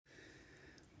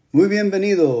Muy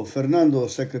bienvenido, Fernando,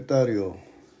 secretario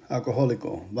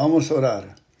alcohólico. Vamos a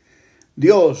orar.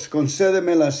 Dios,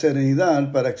 concédeme la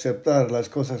serenidad para aceptar las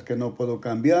cosas que no puedo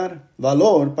cambiar,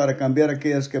 valor para cambiar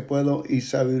aquellas que puedo y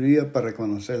sabiduría para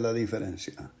reconocer la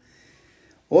diferencia.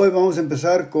 Hoy vamos a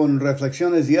empezar con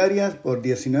reflexiones diarias por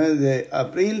 19 de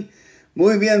abril.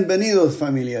 Muy bienvenidos,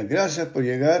 familia. Gracias por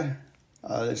llegar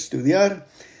a estudiar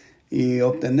y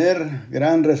obtener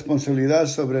gran responsabilidad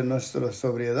sobre nuestra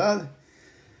sobriedad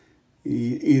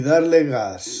y darle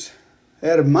gas.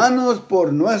 Hermanos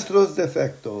por nuestros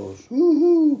defectos.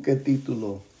 ¡Qué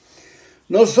título!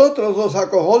 Nosotros los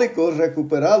alcohólicos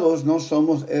recuperados no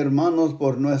somos hermanos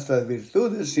por nuestras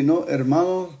virtudes, sino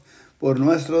hermanos por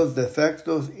nuestros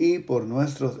defectos y por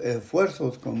nuestros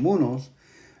esfuerzos comunes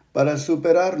para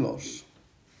superarlos.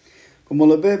 Como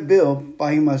lo ve Bill,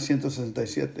 página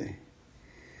 167.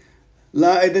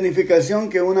 La identificación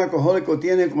que un alcohólico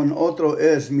tiene con otro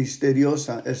es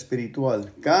misteriosa,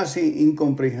 espiritual, casi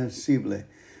incomprensible,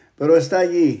 pero está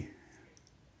allí.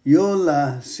 Yo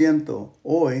la siento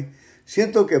hoy.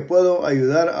 Siento que puedo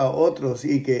ayudar a otros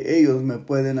y que ellos me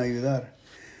pueden ayudar.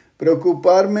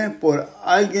 Preocuparme por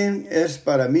alguien es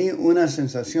para mí una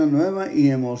sensación nueva y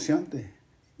emocionante.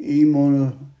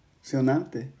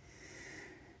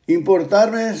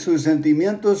 Importarme sus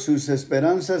sentimientos, sus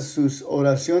esperanzas, sus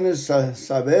oraciones,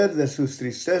 saber de sus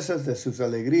tristezas, de sus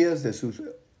alegrías, de sus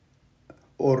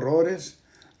horrores,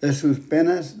 de sus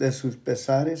penas, de sus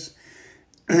pesares.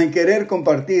 Querer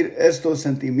compartir estos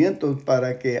sentimientos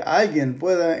para que alguien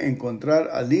pueda encontrar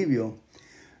alivio.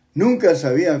 Nunca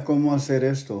sabía cómo hacer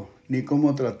esto, ni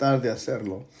cómo tratar de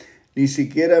hacerlo. Ni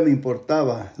siquiera me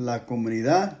importaba la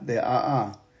comunidad de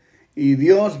AA. Y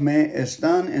Dios me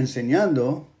están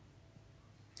enseñando.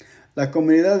 La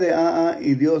comunidad de AA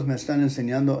y Dios me están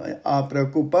enseñando a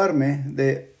preocuparme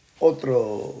de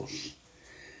otros.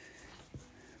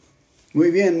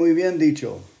 Muy bien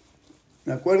dicho.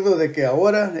 Me acuerdo de que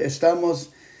ahora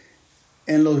estamos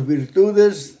en las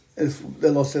virtudes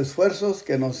de los esfuerzos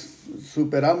que nos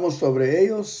superamos sobre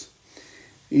ellos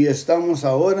y estamos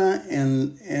ahora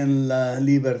en la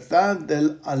libertad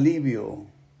del alivio.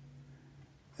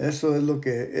 Eso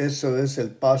es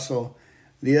el paso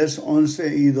 10,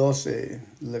 11 y 12,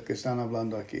 lo que están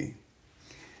hablando aquí.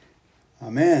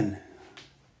 Amén.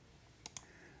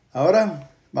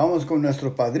 Ahora vamos con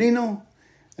nuestro padrino,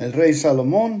 el rey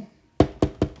Salomón.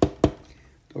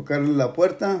 Tocarle la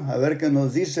puerta, a ver qué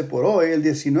nos dice por hoy, el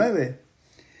 19.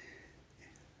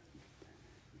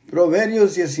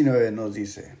 Proverbios 19 nos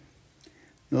dice.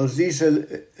 Nos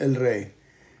dice el rey.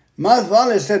 Más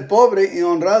vale ser pobre y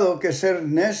honrado que ser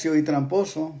necio y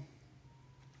tramposo.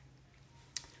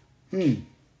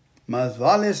 Más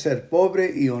vale ser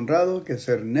pobre y honrado que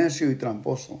ser necio y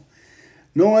tramposo.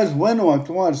 No es bueno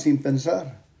actuar sin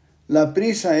pensar. La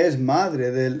prisa es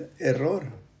madre del error.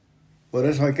 Por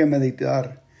eso hay que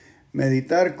meditar.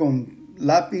 Meditar con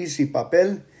lápiz y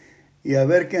papel y a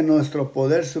ver qué nuestro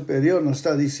poder superior nos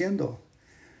está diciendo.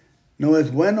 No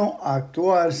es bueno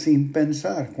actuar sin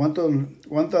pensar.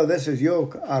 ¿Cuántas veces yo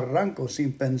arranco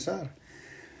sin pensar?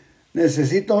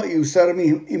 Necesito usar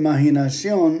mi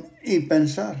imaginación y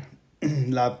pensar.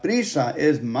 La prisa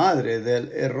es madre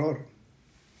del error.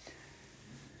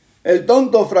 El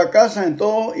tonto fracasa en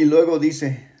todo y luego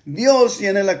dice, Dios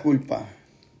tiene la culpa.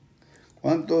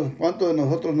 ¿Cuántos de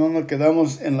nosotros no nos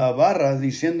quedamos en la barra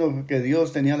diciendo que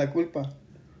Dios tenía la culpa?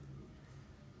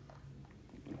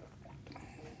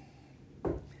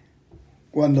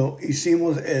 Cuando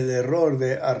hicimos el error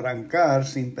de arrancar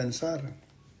sin pensar.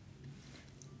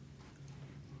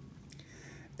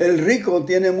 El rico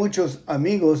tiene muchos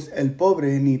amigos, el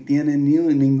pobre ni tiene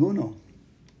ninguno.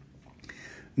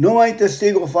 No hay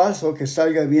testigo falso que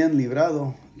salga bien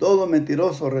librado. Todo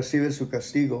mentiroso recibe su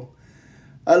castigo.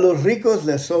 A los ricos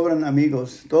les sobran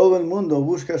amigos. Todo el mundo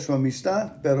busca su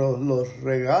amistad, pero los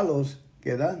regalos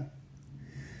que dan.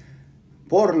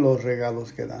 Por los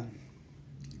regalos que dan.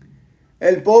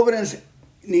 El pobre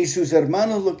ni sus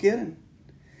hermanos lo quieren.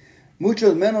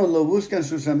 Muchos menos lo buscan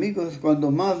sus amigos.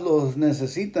 Cuando más los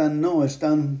necesitan, no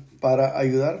están para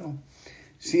ayudarlo.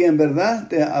 Si en verdad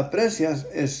te aprecias,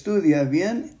 estudia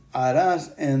bien,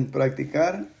 harás en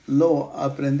practicar lo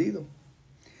aprendido.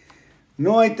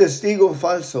 No hay testigo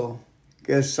falso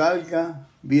que salga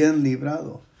bien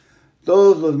librado.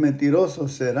 Todos los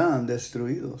mentirosos serán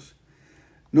destruidos.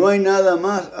 No hay nada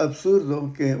más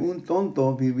absurdo que un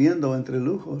tonto viviendo entre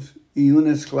lujos y un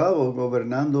esclavo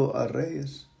gobernando a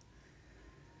reyes.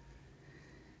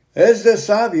 Es de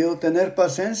sabio tener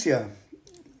paciencia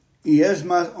y es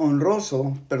más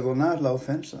honroso perdonar la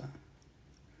ofensa.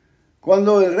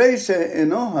 Cuando el rey se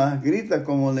enoja, grita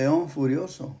como león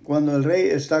furioso. Cuando el rey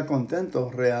está contento,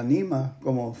 reanima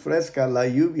como fresca la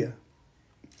lluvia.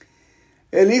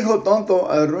 El hijo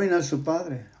tonto arruina a su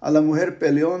padre. A la mujer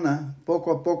peleona,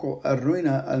 poco a poco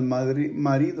arruina al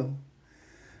marido.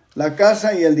 La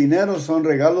casa y el dinero son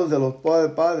regalos de los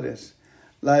padres.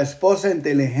 La esposa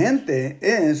inteligente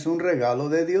es un regalo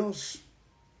de Dios.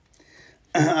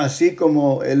 Así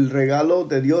como el regalo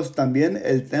de Dios también,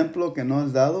 el templo que nos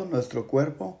ha dado, nuestro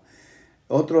cuerpo.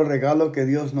 Otro regalo que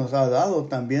Dios nos ha dado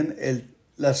también,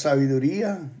 la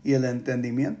sabiduría y el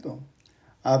entendimiento.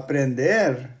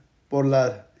 Aprender por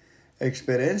las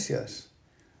experiencias.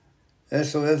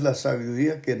 Eso es la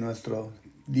sabiduría que nuestro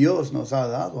Dios nos ha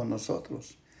dado a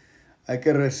nosotros. Hay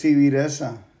que recibir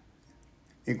esa.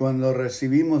 Y cuando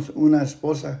recibimos una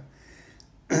esposa,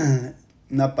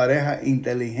 una pareja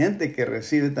inteligente que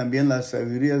recibe también la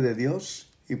sabiduría de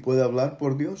Dios y puede hablar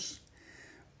por Dios,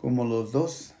 como los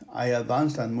dos, ahí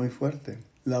avanzan muy fuerte.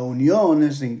 La unión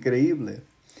es increíble.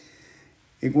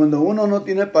 Y cuando uno no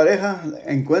tiene pareja,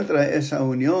 encuentra esa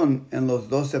unión en los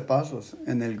 12 pasos,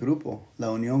 en el grupo.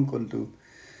 La unión con tus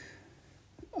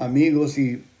amigos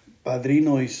y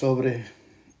padrino y sobre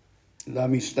la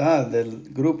amistad del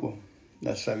grupo,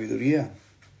 la sabiduría.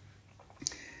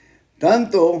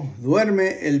 Tanto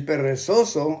duerme el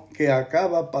perezoso que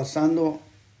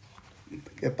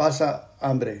pasa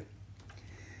hambre.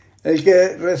 El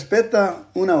que respeta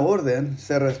una orden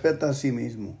se respeta a sí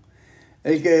mismo.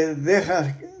 El que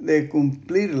deja de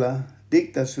cumplirla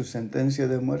dicta su sentencia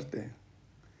de muerte.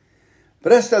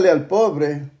 Préstale al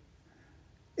pobre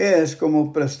es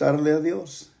como prestarle a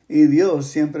Dios, y Dios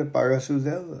siempre paga sus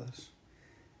deudas.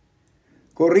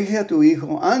 Corrige a tu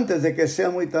hijo antes de que sea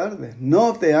muy tarde.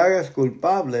 No te hagas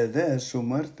culpable de su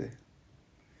muerte.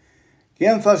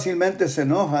 Quien fácilmente se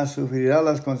enoja sufrirá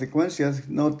las consecuencias.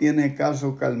 No tiene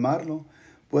caso calmarlo,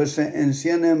 pues se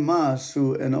enciende más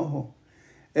su enojo.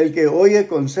 El que oye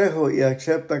consejo y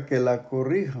acepta que lo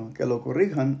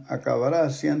corrijan, acabará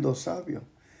siendo sabio.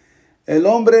 El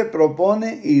hombre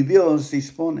propone y Dios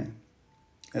dispone.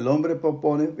 El hombre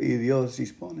propone y Dios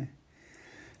dispone.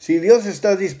 Si Dios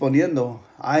está disponiendo,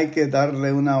 hay que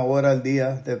darle una hora al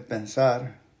día de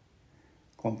pensar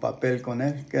con papel con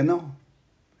Él, que no.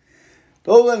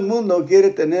 Todo el mundo quiere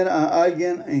tener a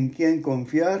alguien en quien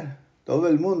confiar. Todo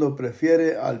el mundo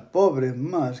prefiere al pobre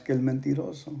más que el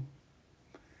mentiroso.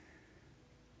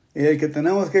 Y el que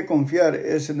tenemos que confiar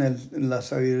es en la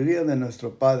sabiduría de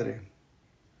nuestro Padre.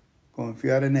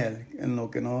 Confiar en Él, en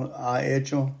lo que nos ha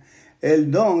hecho,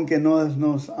 el don que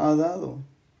nos ha dado.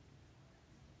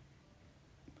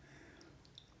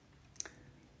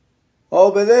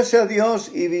 Obedece a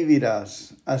Dios y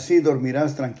vivirás. Así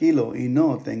dormirás tranquilo y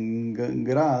no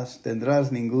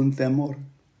tendrás ningún temor.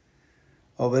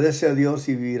 Obedece a Dios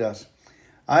y vivirás.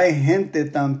 Hay gente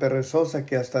tan perezosa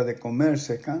que hasta de comer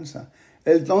se cansa.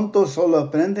 El tonto solo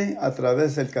aprende a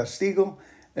través del castigo.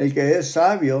 El que es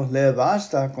sabio le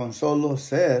basta con solo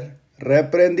ser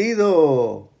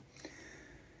reprendido.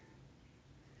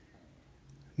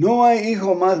 No hay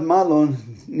hijo más malo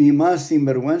ni más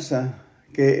sinvergüenza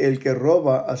que el que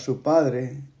roba a su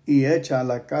padre y echa a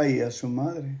la calle a su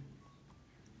madre.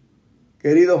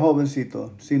 Querido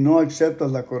jovencito, si no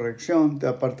aceptas la corrección, te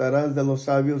apartarás de los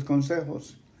sabios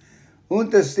consejos. Un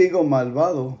testigo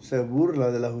malvado se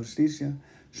burla de la justicia,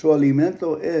 su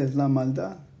alimento es la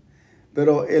maldad.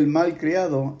 Pero el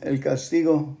malcriado, el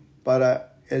castigo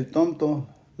para el tonto,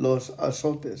 los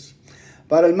azotes.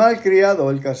 Para el malcriado,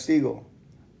 el castigo,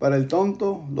 para el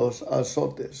tonto, los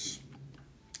azotes.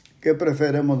 ¿Qué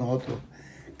preferimos nosotros?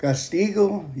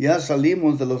 Castigo, ya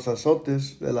salimos de los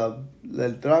azotes,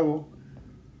 del trago.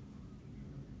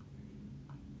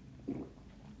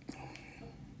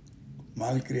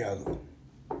 Malcriado.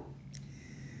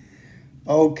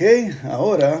 Ok,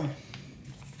 ahora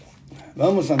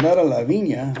vamos a andar a la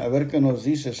viña a ver qué nos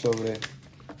dice sobre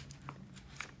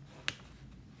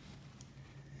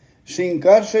sin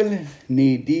cárcel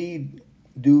ni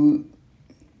DWI.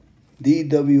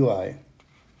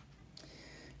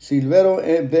 Silvero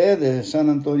B. de San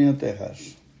Antonio,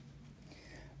 Texas.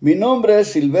 Mi nombre es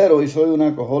Silvero y soy un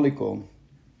alcohólico.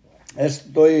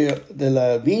 Estoy de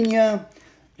la viña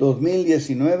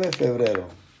 2019, febrero.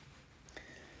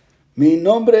 Mi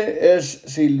nombre es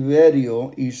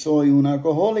Silverio y soy un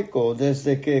alcohólico.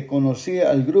 Desde que conocí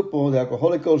al grupo de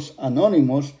Alcohólicos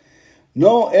Anónimos,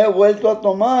 no he vuelto a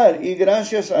tomar y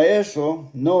gracias a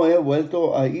eso no he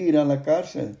vuelto a ir a la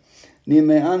cárcel, ni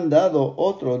me han dado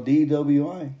otro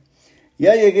DWI.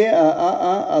 Ya llegué a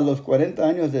AA a los 40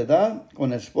 años de edad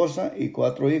con esposa y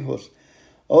 4 hijos.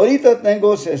 Ahorita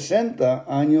tengo 60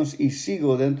 años y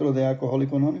sigo dentro de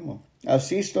Alcohólico Anónimo.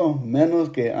 asisto menos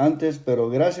que antes, pero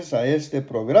gracias a este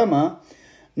programa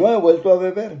no he vuelto a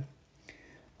beber.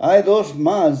 Hay dos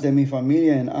más de mi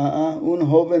familia en AA, un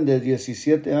joven de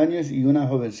 17 años y una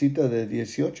jovencita de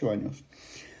 18 años.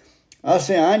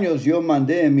 Hace años yo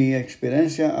mandé mi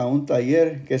experiencia a un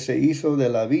taller que se hizo de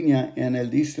la viña en el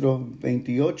distrito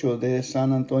 28 de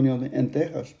San Antonio, en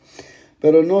Texas,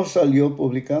 pero no salió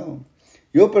publicado.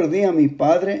 Yo perdí a mi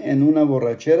padre en una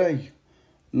borrachera y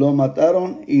lo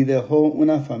mataron y dejó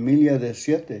una familia de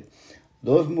 7,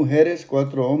 2 mujeres,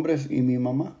 4 hombres y mi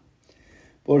mamá.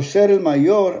 Por ser el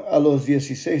mayor, a los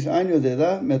 16 años de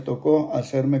edad, me tocó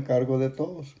hacerme cargo de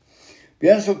todos.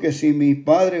 Pienso que si mi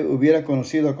padre hubiera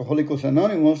conocido a Alcohólicos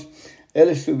Anónimos, él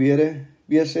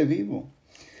estuviese vivo.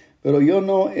 Pero yo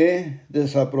no he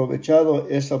desaprovechado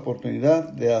esa oportunidad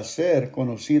de hacer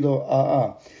conocido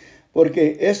AA,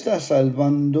 porque está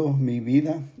salvando mi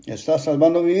vida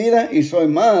y soy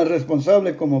más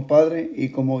responsable como padre y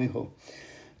como hijo.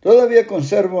 Todavía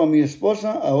conservo a mi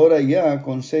esposa, ahora ya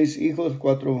con 6 hijos,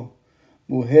 4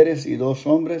 mujeres y 2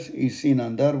 hombres, y sin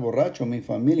andar borracho, mi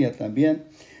familia también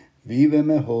vive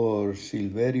mejor.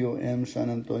 Silverio M. San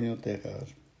Antonio,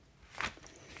 Texas.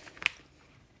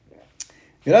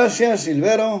 Gracias,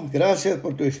 Silvero. Gracias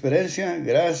por tu experiencia.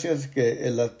 Gracias que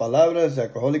en las palabras de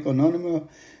Alcohólico Anónimo,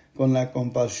 con la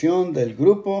compasión del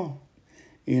grupo,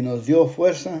 y nos dio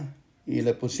fuerza y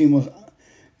le pusimos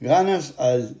ganas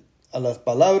a las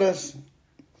palabras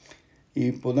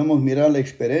y podemos mirar la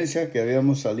experiencia que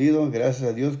habíamos salido. Gracias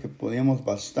a Dios que podíamos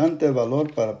bastante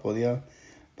valor para poder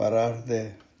parar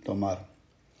de tomar.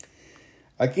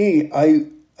 Aquí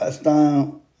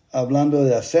está hablando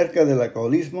acerca del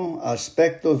alcoholismo,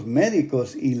 aspectos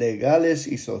médicos y legales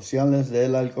y sociales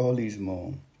del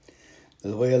alcoholismo.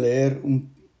 Les voy a leer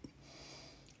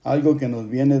algo que nos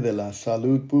viene de la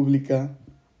salud pública.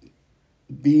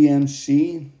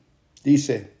 BMC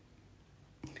dice: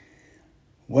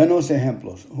 buenos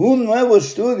ejemplos. Un nuevo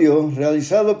estudio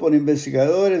realizado por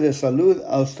investigadores de salud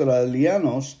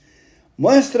australianos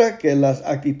muestra que las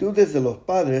actitudes de los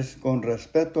padres con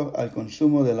respecto al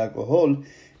consumo del alcohol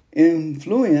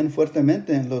influyen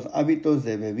fuertemente en los hábitos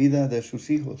de bebida de sus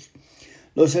hijos.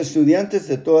 Los estudiantes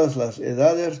de todas las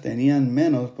edades tenían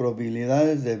menos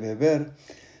probabilidades de beber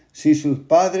si sus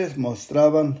padres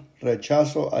mostraban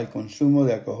rechazo al consumo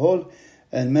de alcohol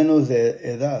en menos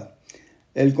de edad.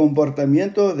 El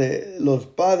comportamiento de los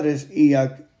padres y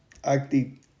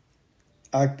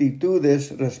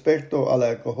actitudes respecto al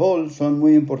alcohol son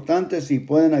muy importantes y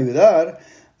pueden ayudar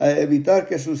a evitar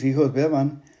que sus hijos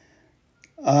beban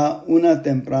a una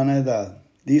temprana edad,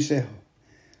 dice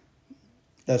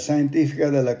la científica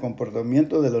del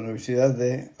comportamiento de la Universidad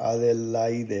de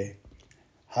Adelaide,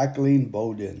 Jacqueline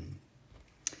Bowden.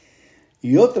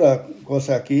 Y otra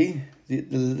cosa aquí,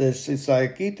 de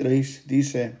Psychiatrist,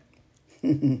 dice: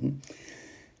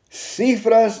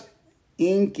 cifras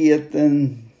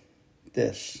inquietantes.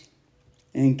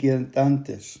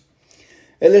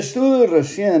 El estudio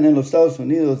recién en los Estados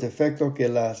Unidos detectó que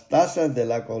las tasas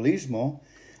del alcoholismo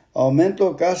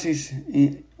aumentó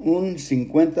casi un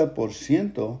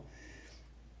 50%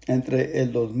 entre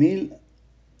el 2000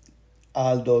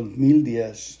 al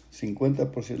 2010.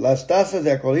 50%. Las tasas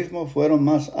de alcoholismo fueron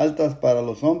más altas para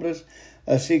los hombres,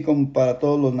 así como para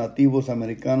todos los nativos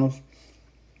americanos,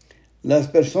 las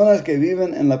personas que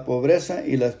viven en la pobreza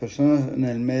y las personas en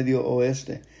el medio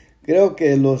oeste. Creo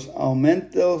que los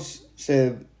aumentos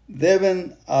se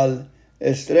deben al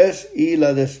estrés y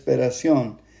la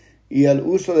desesperación y al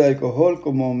uso de alcohol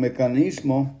como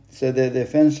mecanismo de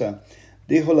defensa,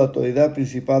 dijo la autoridad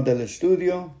principal del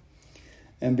estudio,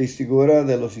 investigadora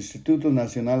de los Institutos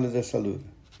Nacionales de Salud.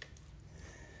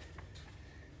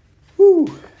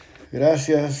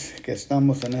 Gracias que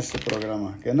estamos en este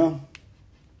programa, ¿que no?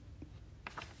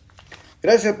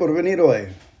 Gracias por venir hoy.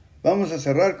 Vamos a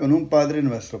cerrar con un Padre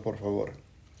Nuestro, por favor.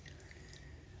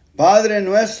 Padre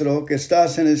nuestro que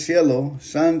estás en el cielo,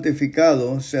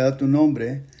 santificado sea tu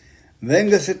nombre.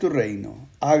 Véngase tu reino,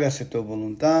 hágase tu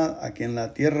voluntad aquí en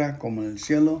la tierra como en el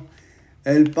cielo.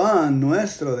 El pan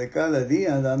nuestro de cada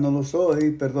día, dánoslo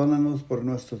hoy, perdónanos por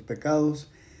nuestros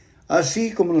pecados,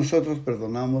 así como nosotros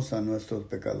perdonamos a nuestros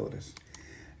pecadores.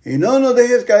 Y no nos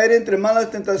dejes caer entre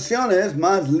malas tentaciones,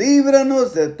 mas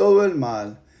líbranos de todo el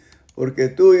mal, porque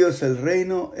tuyo es el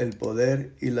reino, el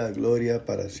poder y la gloria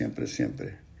para siempre,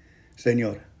 siempre.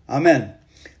 Señor, amén.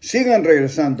 Sigan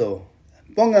regresando,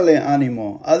 póngale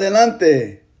ánimo,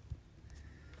 adelante.